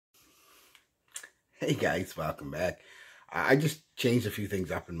Hey guys, welcome back. I just changed a few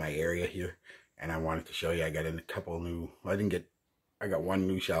things up in my area here, and I wanted to show you. I got in a couple new, well, I got one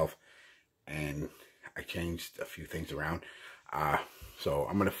new shelf, and I changed a few things around. So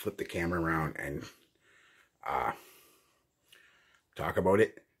I'm going to flip the camera around and talk about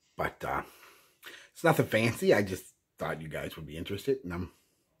it, but it's nothing fancy. I just thought you guys would be interested, and I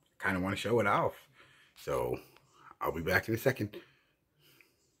kind of want to show it off. So I'll be back in a second.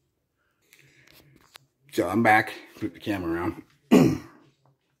 So I'm back, flip the camera around.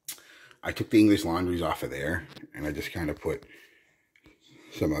 I took the English laundries off of there, and I just kind of put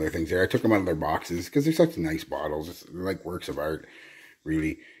some other things there. I took them out of their boxes because they're such nice bottles. They're like works of art,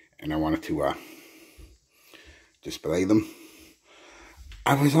 really. And I wanted to display them.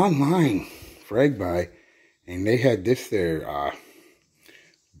 I was online for Egg Buy, and they had this there,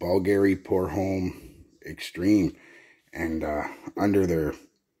 Bulgari Pour Home Extreme, and under their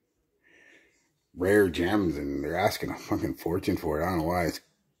rare gems, and they're asking a fucking fortune for it. I don't know why. I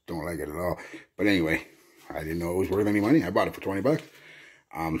don't like it at all. But anyway, I didn't know it was worth any money. I bought it for 20 bucks.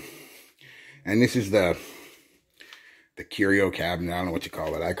 And this is the curio cabinet. I don't know what you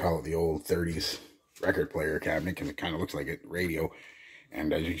call it. I call it the old 30s record player cabinet because it kind of looks like a radio.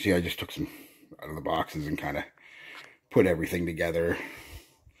 And as you can see, I just took some out of the boxes and kind of put everything together.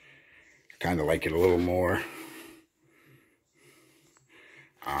 Kind of like it a little more.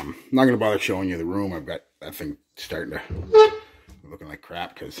 I'm not going to bother showing you the room. I've got that thing starting to looking like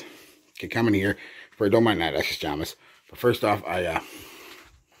crap because you come in here. Don't mind that, that's just Jamas. But first off,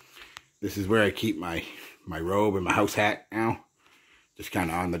 this is where I keep my robe and my house hat now. Just kind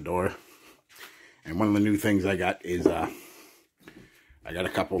of on the door. And one of the new things I got is, I got a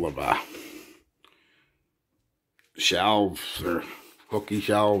couple of shelves or hooky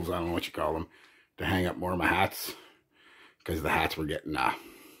shelves, I don't know what you call them, to hang up more of my hats. Because the hats were getting a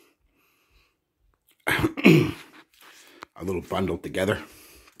little bundled together.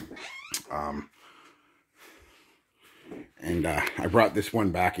 And I brought this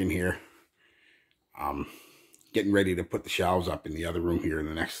one back in here. Getting ready to put the shelves up in the other room here in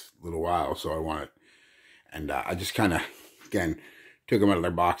the next little while. So I want it. And I just kind of, again, took them out of their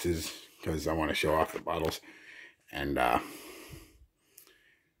boxes because I want to show off the bottles. And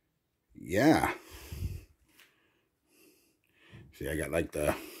yeah. See, I got like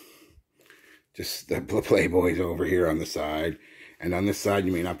just the Playboys over here on the side. And on this side,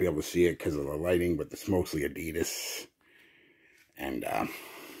 you may not be able to see it because of the lighting, but it's mostly Adidas. And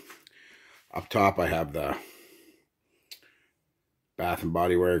up top, I have the Bath and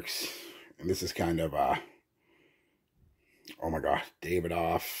Body Works. And this is kind of, oh my gosh,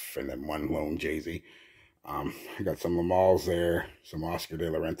 Davidoff, and then one lone Jay-Z. I got some Lamals there, some Oscar de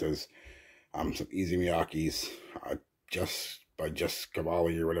la Rentas, some Easy Miyake's, by Just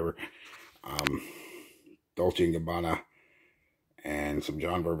Cavalli or whatever, Dolce & Gabbana, and some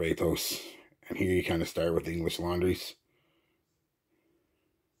John Varvatos. And here you kind of start with the English laundries.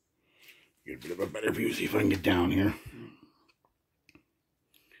 Get a bit of a better view, see if I can get down here.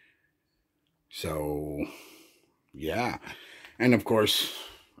 So, yeah. And of course,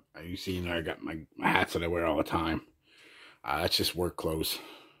 you see, I got my hats that I wear all the time. That's just work clothes.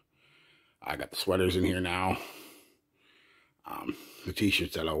 I got the sweaters in here now. The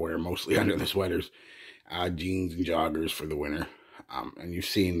t-shirts that I'll wear mostly under the sweaters. Jeans and joggers for the winter. And you've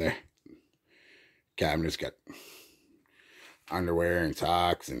seen the cabinet's got underwear and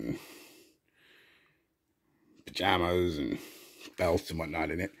socks and pajamas and belts and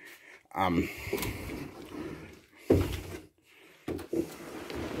whatnot in it.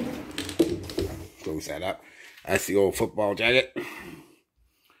 Close that up. That's the old football jacket.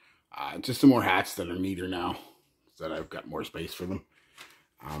 Just some more hats that are neater now, so that I've got more space for them.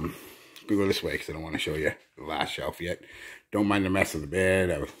 We go this way because I don't want to show you the last shelf yet. Don't mind the mess of the bed.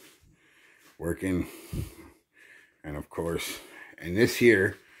 I was working. And of course, in this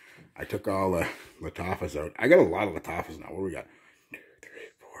here, I took all the Lattafas out. I got a lot of Lattafas now. What do we got? 2, 3,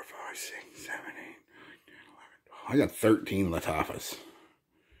 4, 5, 6, 7, 8, 9, 10, 11, 12. I got 13 Lattafas.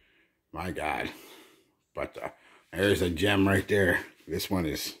 My God. But there's a gem right there. This one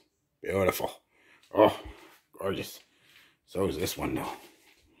is beautiful. Oh, gorgeous. So is this one, though.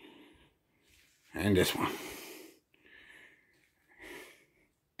 And this one.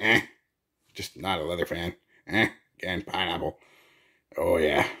 Just not a leather fan. Again, pineapple. Oh,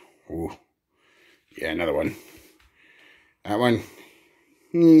 yeah. Ooh. Yeah, another one. That one.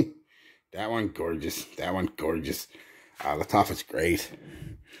 That one, gorgeous. That one, gorgeous. Lattafa's great.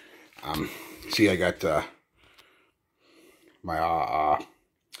 See, I got my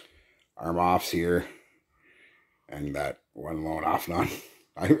arm offs here. And that one lone off and on.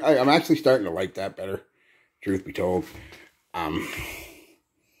 I'm actually starting to like that better, truth be told. I'm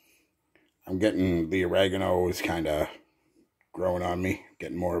getting the oregano is kind of growing on me.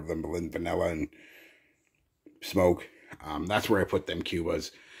 Getting more of the vanilla and smoke. That's where I put them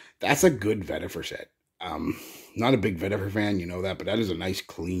Cubas. That's a good vetiver set. Not a big vetiver fan, you know that, but that is a nice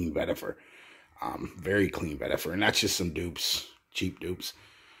clean vetiver. Very clean vetiver. And that's just some dupes, cheap dupes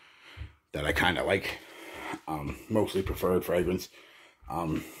that I kind of like. Mostly preferred fragrance.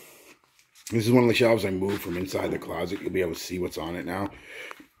 This is one of the shelves I moved from inside the closet. You'll be able to see what's on it now.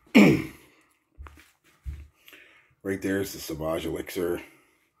 Right there is the Sauvage Elixir,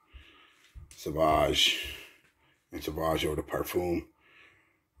 Sauvage, and Sauvage Eau de Parfum.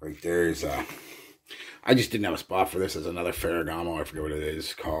 Right there is, I just didn't have a spot for this. There's another Ferragamo. I forget what it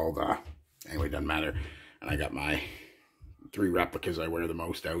is called. Anyway, it doesn't matter. And I got my 3 replicas I wear the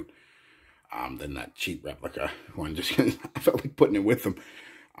most out. Then that cheap replica one, just because I felt like putting it with them.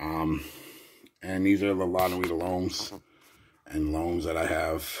 And these are the La Nuit Loams and Loams that I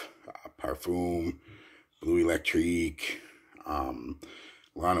have. Parfum, Blue Electrique,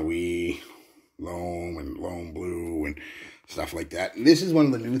 La Nuit, Loam, and Loam Blue, and stuff like that. And this is one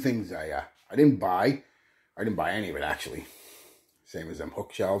of the new things I didn't buy. I didn't buy any of it, actually. Same as them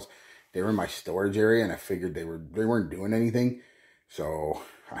hook shelves. They were in my storage area, and I figured they weren't doing anything. So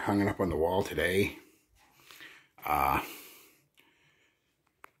I hung it up on the wall today.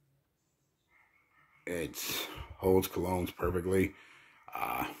 It holds colognes perfectly.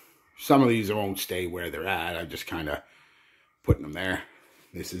 Some of these won't stay where they're at. I'm just kind of putting them there.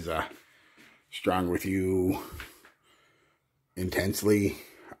 This is Strong With You Intensely.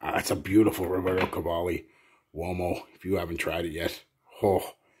 It's a beautiful Roberto Cavalli Uomo. If you haven't tried it yet,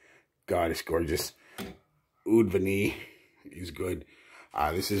 oh God, it's gorgeous. Oud Vanille is good.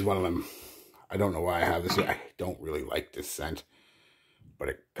 This is one of them. I don't know why I have this. I don't really like this scent, but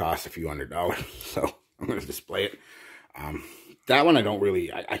it costs a few $100, so I'm going to display it. That one I don't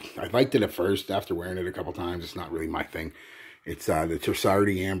really, I liked it at first. After wearing it a couple times, it's not really my thing. It's the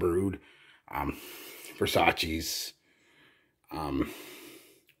Trussardi Amber Oud, Versace's, Paco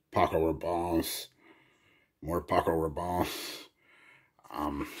Rabanne, more Paco Rabanne.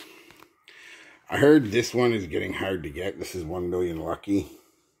 I heard this one is getting hard to get. This is 1 Million Lucky.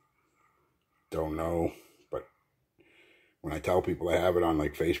 Don't know, but when I tell people I have it on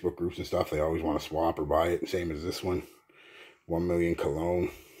like Facebook groups and stuff, they always want to swap or buy it. Same as this one, 1 Million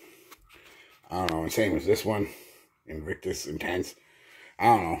Cologne. I don't know, and same as this one, Invictus Intense. I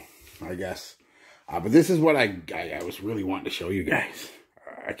don't know, I guess. But this is what I was really wanting to show you guys.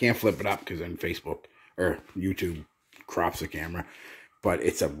 I can't flip it up because then Facebook or YouTube crops the camera. But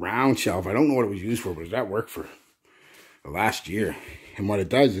it's a round shelf. I don't know what it was used for, but that worked for the last year. And what it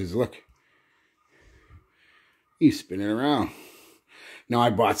does is, look, you spin it around. Now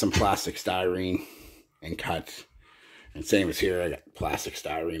I bought some plastic styrene and cut. And same as here, I got plastic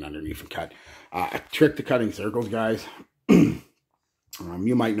styrene underneath and cut. A trick to cutting circles, guys. You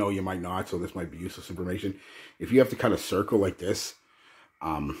might know, you might not, so this might be useless information. If you have to cut a circle like this,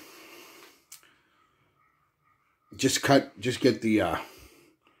 just get the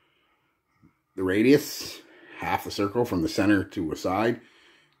radius, half the circle from the center to a side,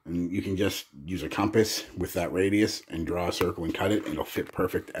 and you can just use a compass with that radius and draw a circle and cut it, and it'll fit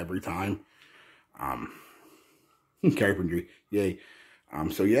perfect every time. Carpentry, yay.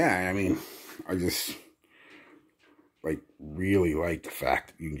 So yeah, I mean, I just really like the fact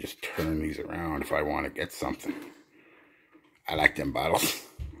that you can just turn these around if I want to get something. I like them bottles.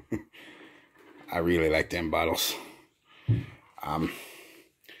 I really like them bottles.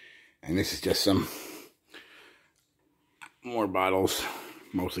 And this is just some more bottles,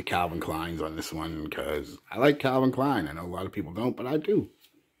 mostly Calvin Klein's on this one, because I like Calvin Klein. I know a lot of people don't, but I do.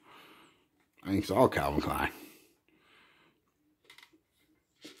 I think it's all Calvin Klein.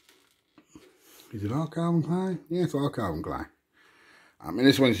 Is it all Calvin Klein? Yeah, it's all Calvin Klein. And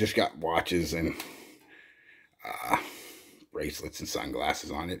this one's just got watches and bracelets and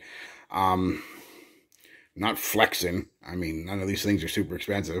sunglasses on it. Not flexing. I mean, none of these things are super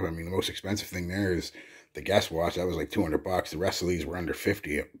expensive. I mean, the most expensive thing there is the Guess watch. That was like $200. The rest of these were under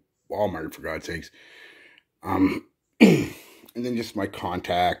 $50 at Walmart, for God's sakes. And then just my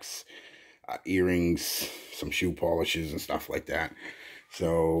contacts, earrings, some shoe polishes and stuff like that.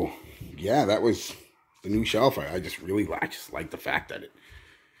 So yeah, that was the new shelf. I just like the fact that if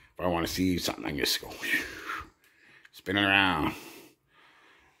I want to see something, I can just go spin it around.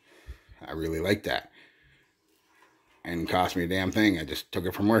 I really like that. And it cost me a damn thing. I just took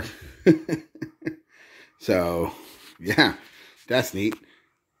it from work. So yeah, that's neat.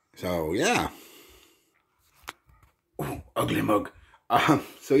 So yeah. Ooh, ugly mug.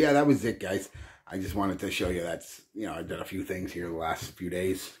 So yeah, that was it, guys. I just wanted to show you that's, you know, I've done a few things here the last few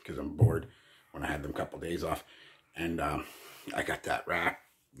days because I'm bored when I had them couple days off. And I got that rack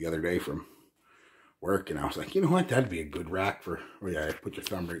the other day from work, and I was like, you know what, that'd be a good rack for, oh yeah, put your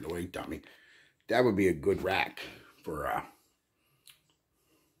thumb right away, dummy. That would be a good rack for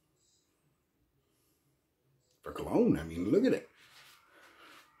cologne. I mean, look at it.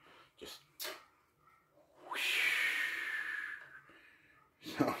 Just whoosh.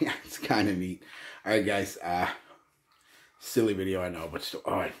 So yeah, it's kind of neat. All right, guys. Silly video, I know, but still.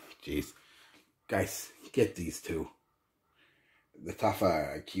 Oh, jeez, guys, get these two. The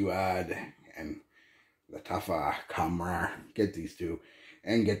Tafa Quad and the Tafa Camera. Get these two,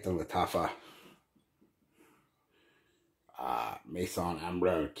 and get the Lattafa Maison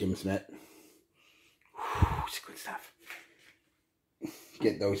Ambra Kim Smith. It's good stuff.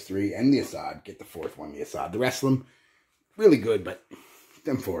 Get those three and the Assad. Get the fourth one, the Assad. The rest of them, really good, but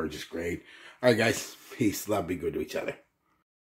them four are just great. All right, guys. Peace. Love. Be good to each other.